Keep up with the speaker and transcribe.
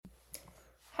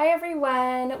Hi,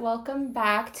 everyone. Welcome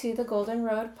back to the Golden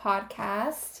Road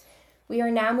podcast. We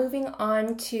are now moving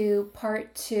on to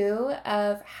part 2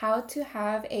 of how to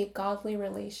have a godly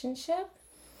relationship.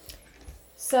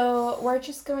 So, we're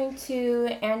just going to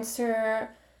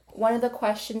answer one of the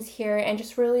questions here and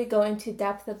just really go into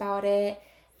depth about it.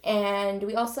 And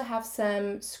we also have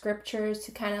some scriptures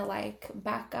to kind of like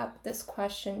back up this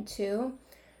question too,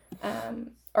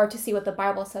 or to see what the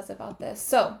Bible says about this.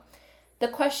 So, the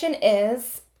question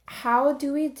is, how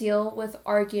do we deal with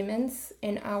arguments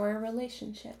in our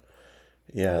relationship?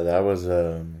 Yeah, that was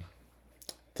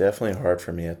definitely hard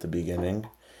for me at the beginning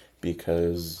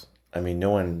because, no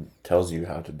one tells you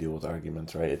how to deal with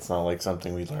arguments, right? It's not like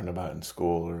something we learn about in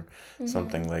school or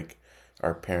something like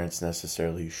our parents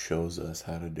necessarily shows us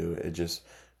how to do it. It just,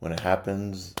 when it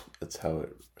happens, it's how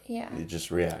it just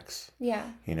reacts, Yeah.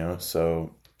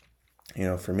 So,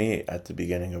 for me at the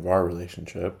beginning of our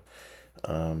relationship,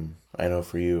 I know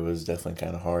for you it was definitely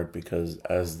kind of hard because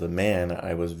as the man,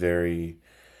 I was very,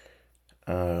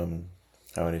 how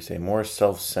would I say, more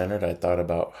self-centered. I thought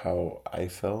about how I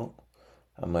felt.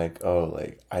 I'm like, oh,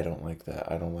 like, I don't like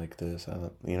that. I don't like this. I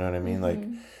don't, you know what I mean? Like,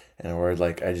 in a word,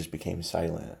 like, I just became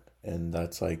silent. And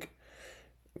that's like,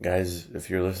 guys, if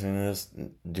you're listening to this,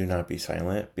 do not be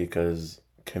silent because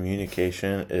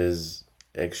communication is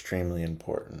extremely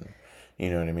important. You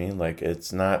know what I mean? Like,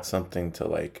 it's not something to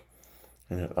like,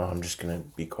 oh, I'm just going to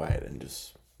be quiet and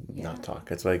just not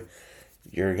talk. It's like,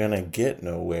 you're going to get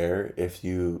nowhere if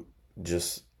you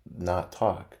just not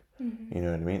talk. You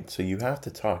know what I mean? So you have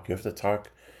to talk. You have to talk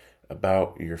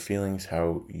about your feelings,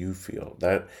 how you feel.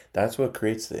 That's what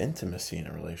creates the intimacy in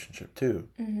a relationship too.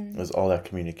 Is all that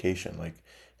communication, like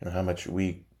how much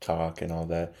we talk and all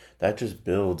that. That just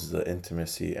builds the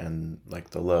intimacy and like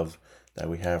the love that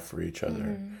we have for each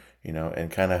other.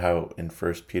 And kind of how in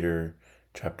First Peter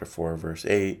chapter 4 verse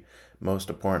 8, most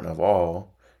important of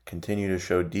all, continue to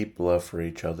show deep love for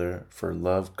each other, for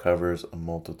love covers a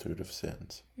multitude of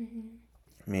sins.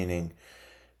 Meaning,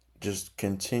 just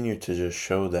continue to just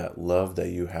show that love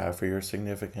that you have for your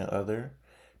significant other,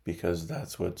 because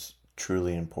that's what's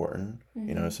truly important.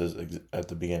 It says at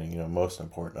the beginning, most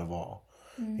important of all,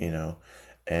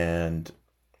 and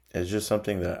it's just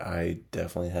something that I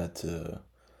definitely had to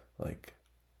like,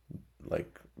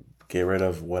 like get rid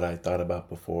of what I thought about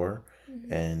before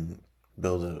and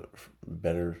build a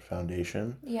better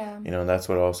foundation. Yeah. And that's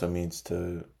what it also means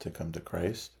to come to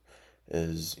Christ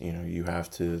is, you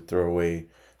have to throw away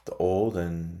the old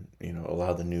and,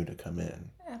 allow the new to come in.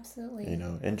 Absolutely.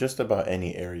 In just about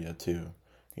any area too.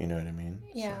 You know what I mean?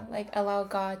 Yeah, like allow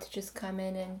God to just come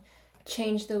in and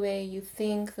change the way you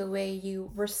think, the way you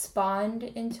respond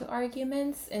into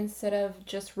arguments instead of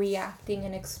just reacting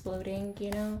and exploding.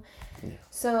 Yeah.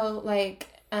 So like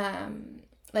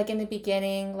in the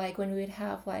beginning, like when we would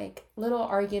have like little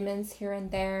arguments here and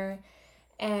there,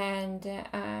 and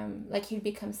like he'd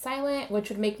become silent, which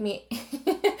would make me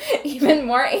even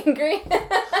more angry.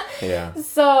 Yeah.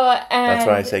 So that's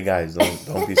why I say, guys,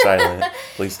 don't be silent.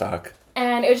 Please talk.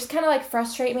 And it would just kind of like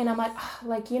frustrate me, and I'm like, oh,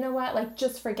 like, you know what, like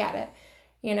just forget it,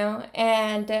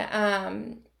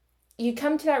 and you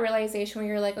come to that realization where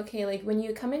you're like, okay, like when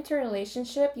you come into a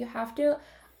relationship, you have to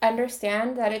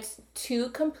understand that it's two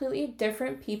completely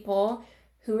different people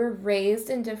who were raised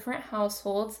in different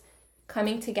households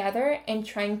coming together and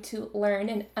trying to learn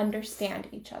and understand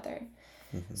each other.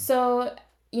 So,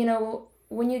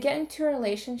 when you get into a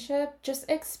relationship, just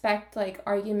expect like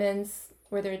arguments,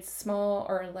 whether it's small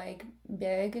or like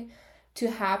big, to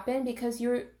happen because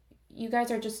you guys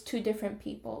are just two different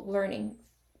people learning,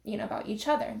 about each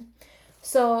other.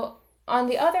 So on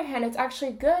the other hand, it's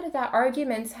actually good that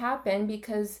arguments happen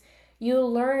because you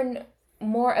learn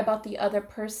more about the other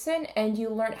person and you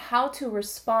learn how to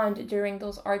respond during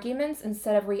those arguments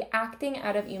instead of reacting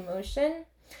out of emotion.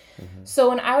 So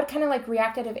when I would kind of like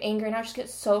react out of anger and I would just get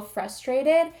so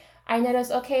frustrated, I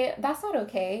noticed, okay, that's not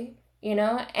okay,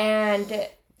 and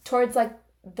towards like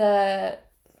the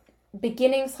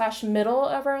beginning / middle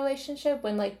of our relationship,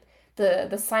 when like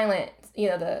the silent,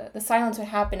 the silence would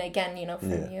happen again,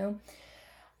 from you,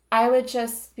 I would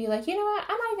just be like, you know what,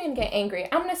 I'm not even gonna get angry.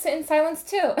 I'm gonna sit in silence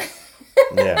too.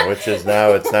 Yeah, which is now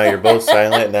you're both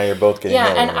silent. Now you're both getting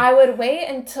and I would wait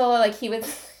until like he would.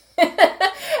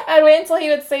 I'd wait until he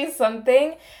would say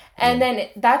something, and then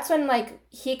that's when like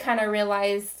he kind of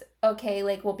realized, okay,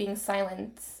 like, well, being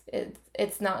silent,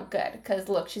 it's not good because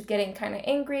look, she's getting kind of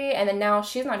angry, and then now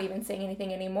she's not even saying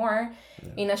anything anymore.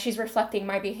 She's reflecting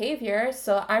my behavior,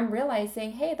 so I'm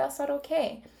realizing, hey, that's not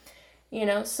okay.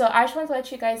 So I just want to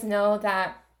let you guys know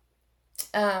that.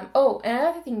 Oh, and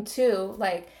another thing too,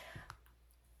 like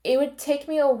it would take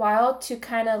me a while to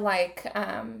kind of like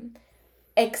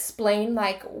explain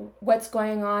like what's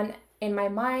going on in my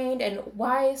mind and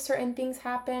why certain things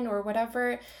happen or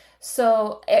whatever.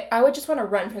 So I would just want to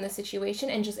run from the situation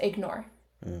and just ignore,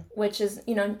 which is,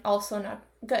 also not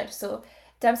good. So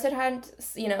Dempsey had,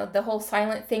 the whole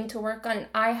silent thing to work on.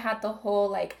 I had the whole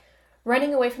like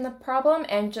running away from the problem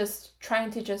and just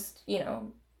trying to just,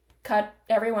 cut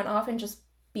everyone off and just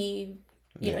be,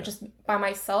 just by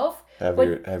myself. Have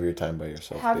your time by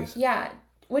yourself, basically. Yeah,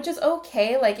 which is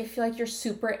okay. Like, if you feel like you're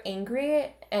super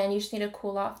angry and you just need to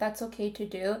cool off, that's okay to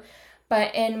do.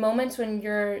 But in moments when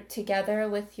you're together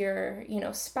with your,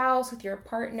 spouse, with your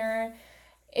partner,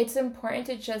 it's important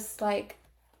to just like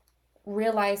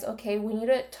realize, okay, we need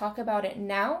to talk about it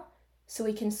now so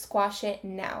we can squash it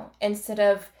now instead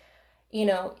of,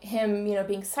 him,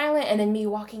 being silent and then me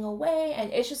walking away.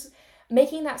 And it's just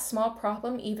making that small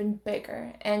problem even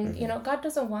bigger. And, God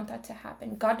doesn't want that to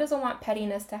happen. God doesn't want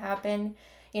pettiness to happen,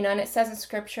 and it says in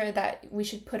scripture that we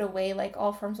should put away like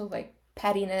all forms of like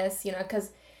pettiness,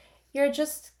 because you're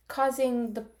just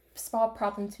causing the small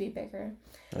problem to be bigger.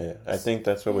 Yeah, I think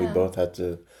that's what we both had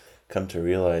to come to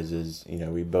realize is,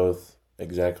 we both,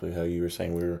 exactly how you were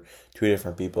saying, we were two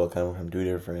different people coming from two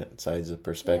different sides of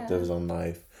perspectives on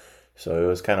life. So it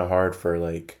was kind of hard for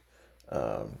like,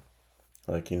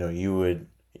 you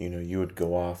would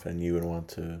go off and you would want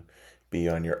to be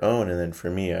on your own. And then for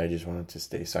me, I just wanted to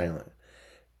stay silent.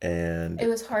 And it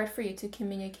was hard for you to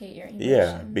communicate your emotions.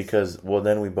 Yeah, because,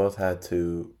 then we both had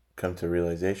to come to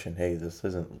realization, hey, this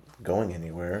isn't going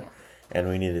anywhere. And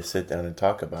we need to sit down and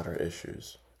talk about our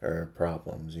issues or our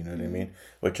problems, you know what I mean?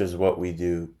 Which is what we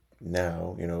do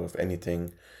now, if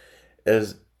anything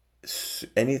is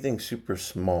anything super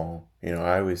small,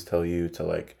 I always tell you to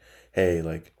like, hey,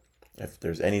 like, if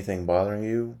there's anything bothering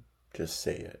you, just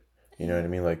say it. You know what I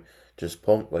mean? Like, just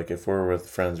pull, like, if we're with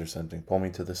friends or something, pull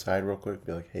me to the side real quick,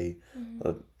 be like, hey,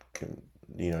 look,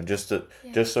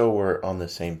 just so we're on the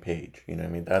same page. You know what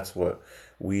I mean? That's what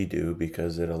we do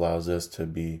because it allows us to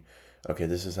be, okay,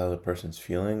 this is how the person's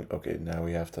feeling. Okay, now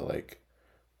we have to like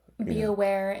be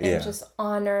aware and just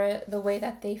honor the way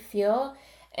that they feel,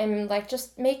 and like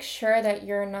just make sure that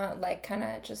you're not like kind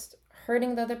of just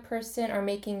hurting the other person or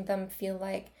making them feel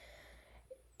like,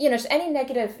 just any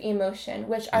negative emotion,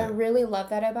 which I really love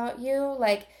that about you.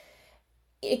 Like,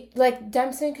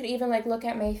 Dempsey could even like look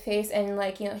at my face and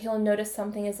like, he'll notice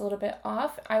something is a little bit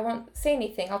off. I won't say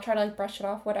anything. I'll try to like brush it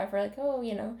off, whatever, like, oh,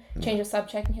 change the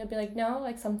subject, and he'll be like, no,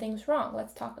 like something's wrong.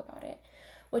 Let's talk about it.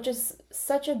 Which is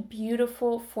such a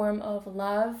beautiful form of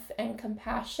love and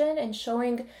compassion and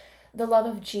showing the love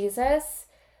of Jesus.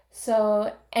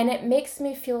 So, and it makes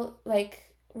me feel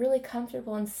like really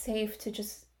comfortable and safe to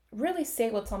just really say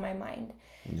what's on my mind.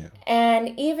 Yeah.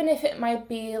 And even if it might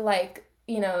be like,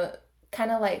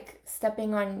 kind of like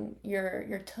stepping on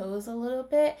your toes a little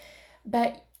bit,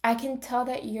 but I can tell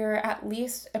that you're at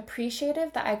least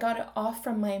appreciative that I got it off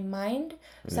from my mind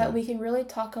so that we can really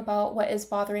talk about what is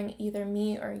bothering either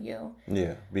me or you.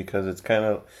 Yeah, because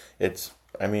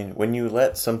I mean, when you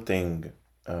let something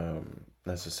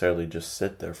necessarily just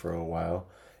sit there for a while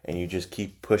and you just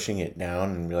keep pushing it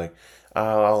down and be like,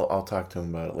 oh, I'll talk to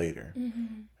him about it later.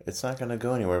 It's not going to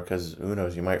go anywhere because who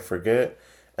knows, you might forget.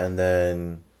 And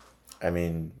then, I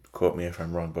mean, quote me if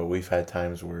I'm wrong, but we've had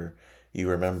times where you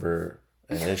remember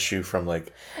an issue from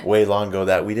like way long ago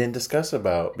that we didn't discuss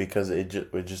about because it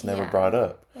just never brought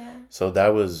up. Yeah. So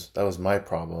that was my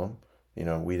problem.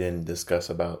 We didn't discuss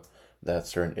about that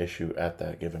certain issue at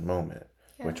that given moment,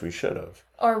 which we should have.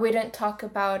 Or we didn't talk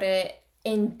about it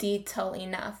in detail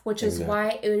enough, which is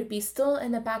why it would be still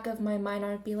in the back of my mind. I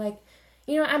would be like,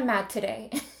 I'm mad today.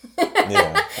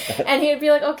 And he'd be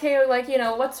like, okay, like,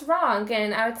 what's wrong?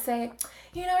 And I would say,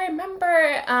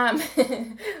 remember,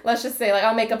 let's just say, like,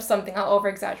 I'll make up something, I'll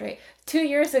over-exaggerate. 2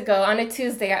 years ago on a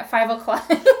Tuesday at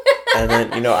 5:00. And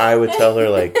then, I would tell her,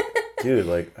 like, dude,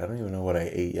 like, I don't even know what I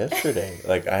ate yesterday.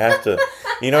 Like, I have to,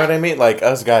 you know what I mean? Like,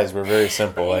 us guys, we're very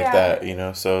simple like that,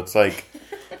 So it's like,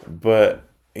 but,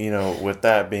 with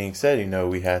that being said,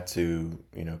 we had to,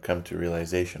 come to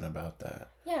realization about that.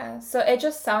 Yeah, so it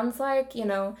just sounds like,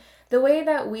 the way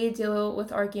that we deal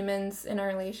with arguments in our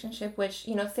relationship, which,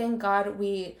 thank God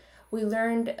we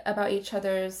learned about each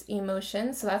other's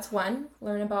emotions. So that's one,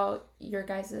 learn about your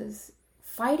guys'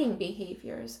 fighting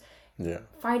behaviors. Yeah.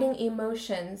 Fighting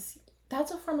emotions.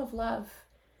 That's a form of love,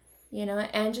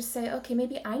 and just say, okay,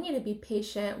 maybe I need to be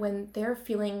patient when they're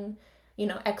feeling,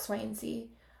 X, Y, and Z.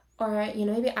 Or,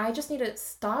 maybe I just need to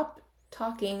stop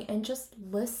talking and just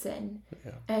listen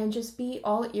and just be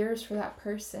all ears for that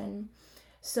person.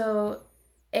 So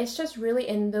it's just really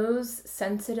in those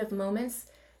sensitive moments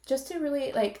just to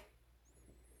really like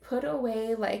put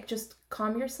away, like just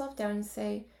calm yourself down and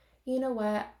say, you know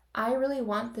what, I really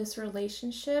want this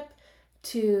relationship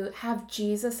to have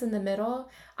Jesus in the middle.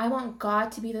 I want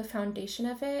God to be the foundation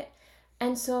of it.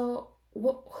 And so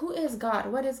who is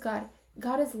God? What is God?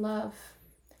 God is love.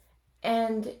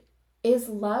 And is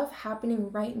love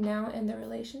happening right now in the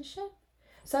relationship?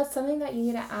 So that's something that you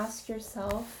need to ask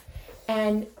yourself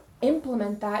and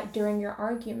implement that during your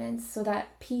arguments so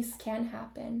that peace can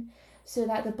happen, so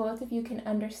that the both of you can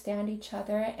understand each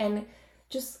other and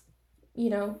just,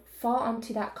 fall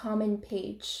onto that common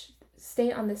page,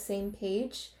 stay on the same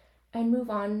page, and move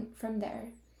on from there.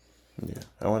 Yeah,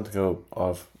 I want to go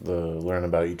off the learn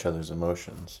about each other's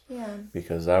emotions. Yeah.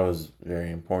 Because that was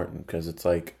very important because it's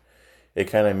like it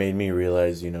kind of made me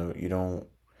realize, you don't,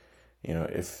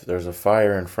 if there's a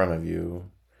fire in front of you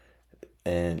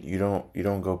and you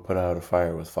don't go put out a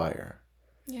fire with fire.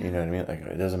 Yeah. You know what I mean? Like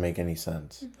it doesn't make any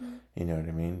sense. Mm-hmm. You know what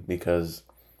I mean? Because,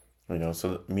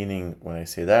 so meaning when I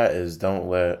say that is don't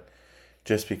let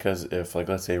just because if like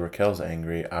let's say Raquel's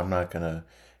angry, I'm not gonna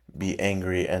be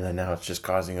angry and then now it's just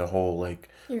causing a whole like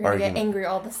You're gonna argument. get angry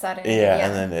all of a sudden. Yeah,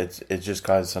 and then it just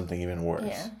causes something even worse.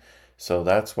 Yeah. So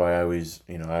that's why I always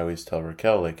tell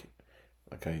Raquel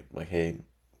hey,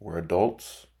 we're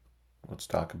adults. Let's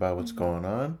talk about what's going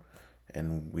on,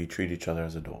 and we treat each other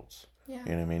as adults. Yeah.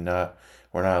 You know what I mean?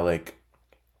 We're not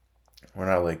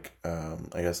like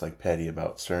I guess like petty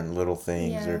about certain little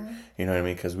things or you know what I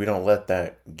mean? Because we don't let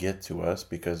that get to us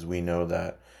because we know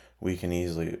that we can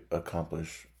easily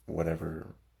accomplish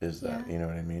whatever is that. You know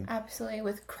what I mean? Absolutely.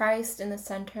 With Christ in the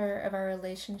center of our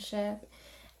relationship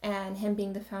and Him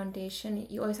being the foundation,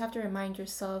 you always have to remind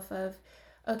yourself of,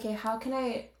 okay, how can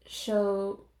I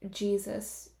show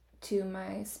Jesus to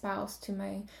my spouse, to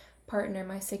my partner,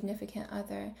 my significant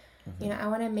other? Mm-hmm. I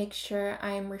want to make sure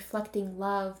I'm reflecting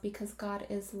love because God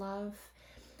is love.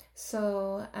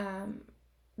 So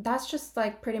that's just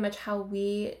like pretty much how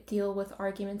we deal with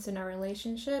arguments in our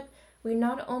relationship. We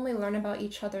not only learn about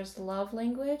each other's love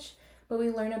language, but we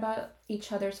learn about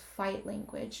each other's fight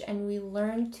language. And we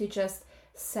learn to just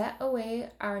set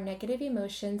away our negative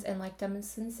emotions and, like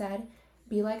Demison said,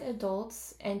 be like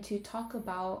adults and to talk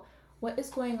about what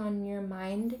is going on in your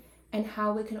mind and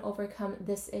how we can overcome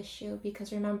this issue.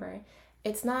 Because remember,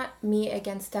 it's not me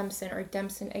against Demson or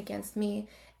Demson against me.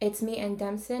 It's me and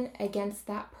Demson against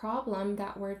that problem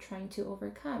that we're trying to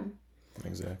overcome.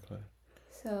 Exactly.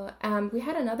 So we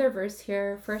had another verse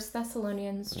here, 1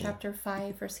 Thessalonians chapter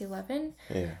 5, verse 11.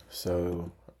 Yeah.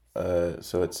 So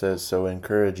it says, so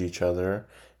encourage each other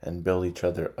and build each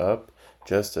other up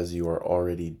just as you are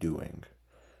already doing.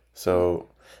 So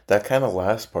that kind of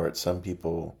last part, some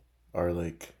people are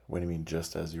like, what do you mean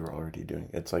just as you're already doing?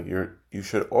 It's like you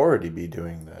should already be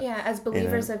doing that. Yeah, as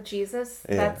believers of Jesus,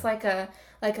 that's like a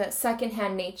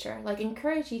secondhand nature. Like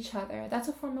encourage each other. That's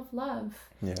a form of love.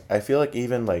 Yeah. I feel like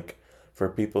even like for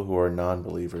people who are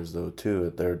non-believers though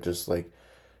too, they're just like,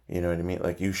 you know what I mean?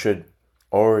 Like you should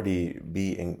already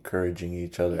be encouraging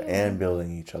each other and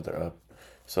building each other up.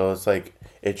 So it's like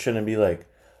it shouldn't be like,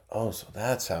 oh, so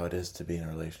that's how it is to be in a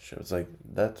relationship. It's like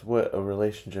that's what a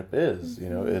relationship is.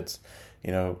 Mm-hmm. It's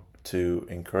to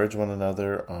encourage one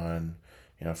another on,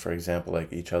 for example,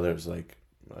 like each other's like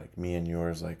me and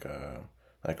yours, like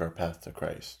our path to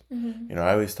Christ. Mm-hmm.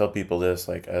 I always tell people this,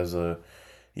 like as a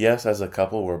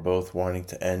couple, we're both wanting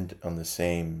to end on the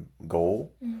same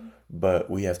goal, but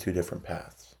we have two different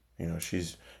paths.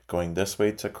 She's going this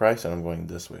way to Christ and I'm going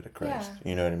this way to Christ. Yeah.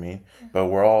 You know what I mean? Yeah. But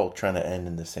we're all trying to end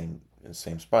in the same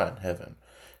spot in heaven.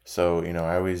 So,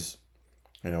 I always,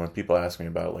 when people ask me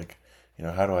about like,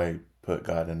 how do I put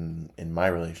God in my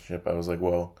relationship? I was like,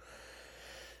 well,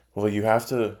 you have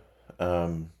to,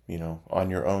 on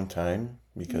your own time,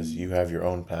 because you have your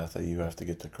own path that you have to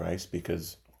get to Christ,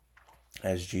 because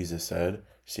as Jesus said,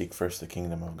 seek first the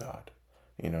kingdom of God.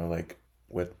 Like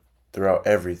throughout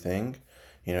everything,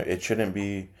 it shouldn't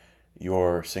be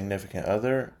your significant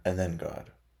other and then God.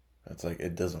 It's like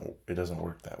it doesn't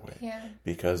work that way. Yeah.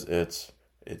 Because it's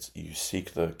you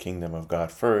seek the kingdom of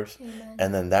God first. Amen.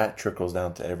 And then that trickles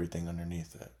down to everything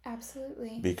underneath it.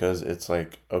 Absolutely. Because it's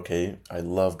like, okay, I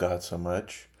love God so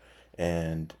much,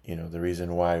 and the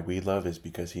reason why we love is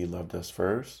because He loved us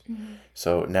first. Mm-hmm.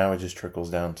 So now it just trickles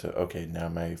down to, okay, now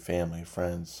my family,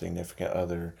 friends, significant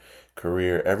other,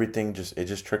 career, everything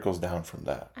just trickles down from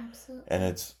that. Absolutely. And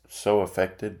it's so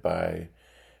affected by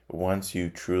once you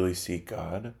truly seek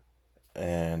God,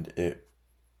 and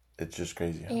it's just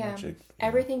crazy how much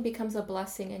everything becomes a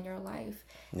blessing in your life.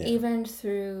 Yeah. Even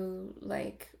through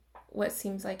like what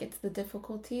seems like it's the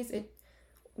difficulties,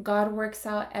 God works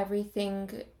out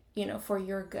everything, for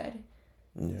your good.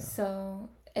 Yeah. So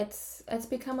it's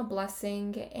become a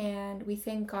blessing, and we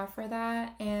thank God for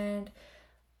that. And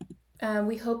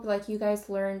we hope like you guys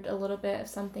learned a little bit of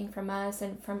something from us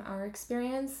and from our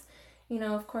experience.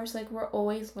 Of course, like we're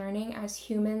always learning as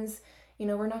humans.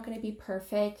 We're not going to be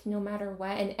perfect no matter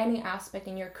what in any aspect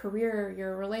in your career,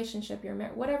 your relationship, your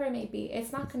marriage, whatever it may be.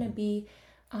 It's not going to be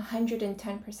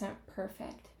 110%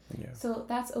 perfect. Yeah. So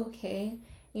that's okay,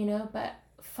 but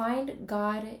find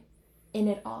God in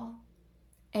it all,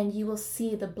 and you will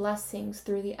see the blessings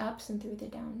through the ups and through the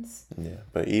downs. Yeah.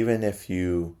 But even if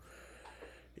you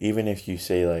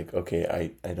say like,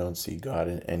 okay, I don't see God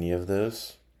in any of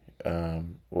this,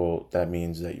 well, that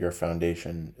means that your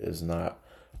foundation is not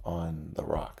on the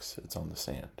rocks, it's on the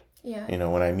sand. Yeah.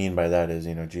 What I mean by that is,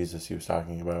 Jesus, he was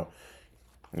talking about,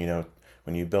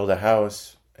 when you build a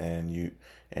house and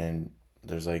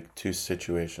there's like two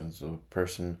situations. A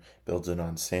person builds it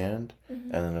on sand,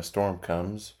 Mm-hmm. and then a storm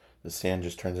comes, the sand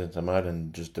just turns into mud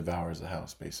and just devours the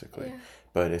house, basically. Yeah.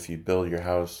 But if you build your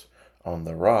house on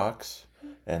the rocks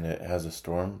and it has a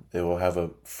storm, it will have a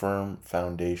firm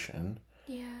foundation.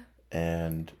 Yeah.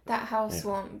 And that house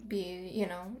won't be,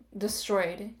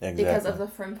 destroyed Exactly. because of the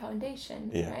firm foundation.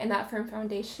 Yeah. Right? And that firm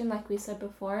foundation, like we said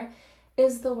before,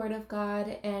 is the Word of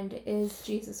God and is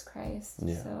Jesus Christ.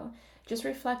 Yeah. So just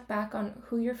reflect back on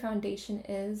who your foundation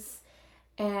is,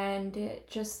 and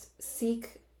just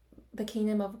seek the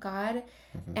kingdom of God,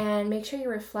 and make sure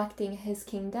you're reflecting His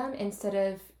kingdom instead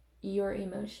of your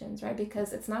emotions, right?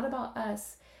 Because it's not about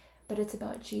us, but it's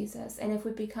about Jesus. And if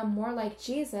we become more like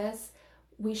Jesus,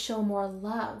 we show more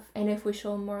love. And if we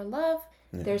show more love,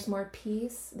 there's more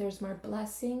peace, there's more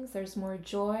blessings, there's more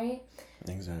joy.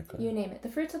 Exactly. You name it. The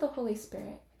fruits of the Holy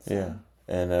Spirit. So. Yeah.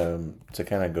 And to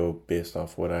kind of go based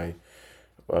off what I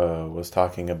was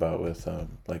talking about with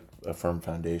like a firm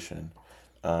foundation,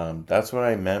 that's what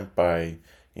I meant by,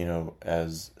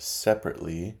 as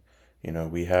separately,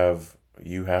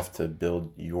 you have to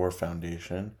build your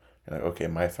foundation. You're like, okay,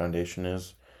 my foundation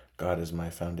is God is my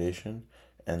foundation.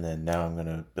 And then now I'm going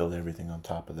to build everything on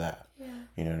top of that. Yeah.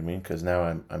 You know what I mean? Because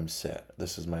now I'm set.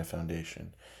 This is my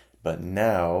foundation. But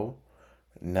now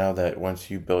that once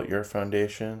you built your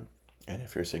foundation, and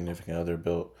if your significant other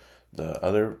built the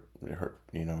other,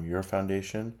 your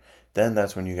foundation, then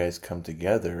that's when you guys come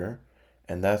together.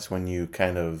 And that's when you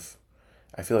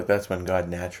I feel like that's when God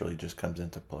naturally just comes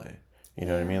into play. You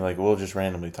know what I mean? Like we'll just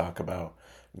randomly talk about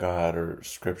God or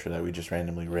scripture that we just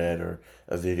randomly read or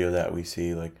a video that we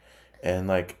see,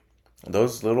 and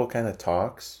those little kind of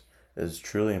talks is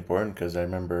truly important, because I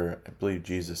believe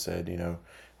Jesus said,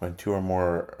 when two or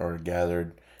more are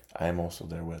gathered, I am also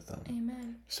there with them.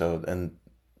 Amen. So, and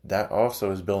that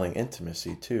also is building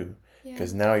intimacy too,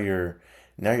 because now you're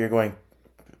going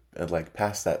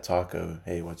past that talk of,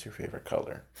 hey, what's your favorite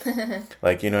color?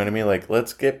 You know what I mean?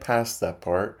 Let's get past that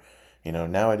part.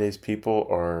 Nowadays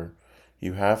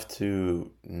you have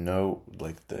to know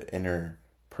the inner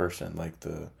person,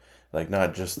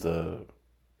 not just the,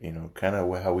 kind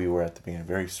of how we were at the beginning,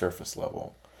 very surface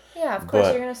level. Yeah, of course,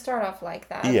 you're going to start off like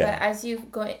that. Yeah. But as you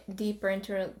go deeper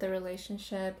into the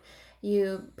relationship,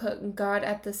 you put God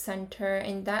at the center,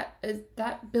 and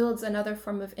that builds another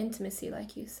form of intimacy,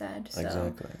 like you said. So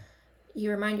exactly. You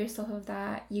remind yourself of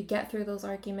that. You get through those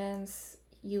arguments.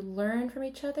 You learn from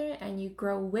each other, and you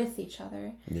grow with each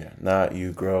other. Yeah, not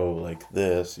you grow like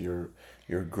this. You're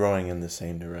growing in the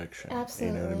same direction.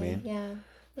 Absolutely. You know what I mean? Yeah.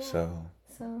 So.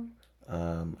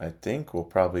 I think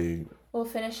we'll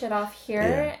finish it off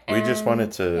here. Yeah. We just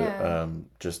wanted to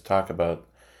just talk about,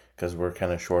 because we're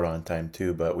kind of short on time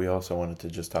too, but we also wanted to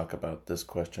just talk about this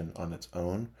question on its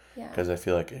own, because I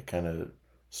feel like it kind of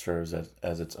serves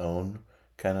as its own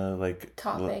kind of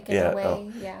topic in a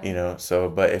way. So,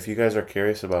 but if you guys are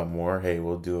curious about more, hey,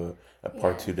 we'll do a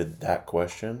part 2 to that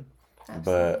question.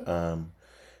 Absolutely. But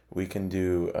we can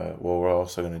do we're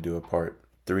also going to do a part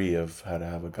 3 of how to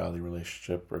have a godly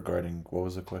relationship regarding, what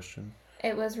was the question?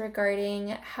 It was regarding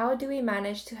how do we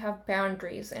manage to have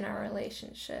boundaries in our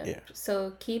relationship. Yeah.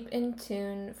 So keep in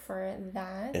tune for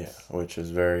that. Yeah, which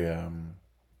is very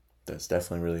that's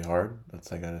definitely really hard.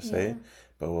 That's I gotta say. Yeah.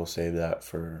 But we'll save that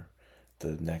for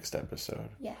the next episode.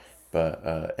 Yes.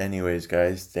 But anyways,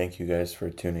 guys, thank you guys for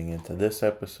tuning into this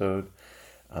episode.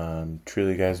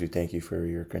 Truly, guys, we thank you for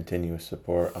your continuous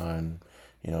support on,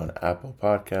 on Apple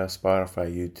Podcasts,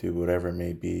 Spotify, YouTube, whatever it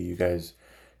may be. You guys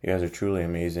are truly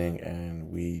amazing,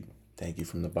 and we thank you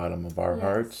from the bottom of our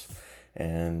hearts.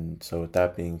 And so with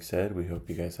that being said, we hope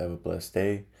you guys have a blessed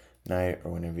day, night,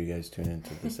 or whenever you guys tune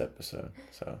into this episode.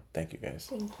 So thank you guys.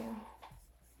 Thank you.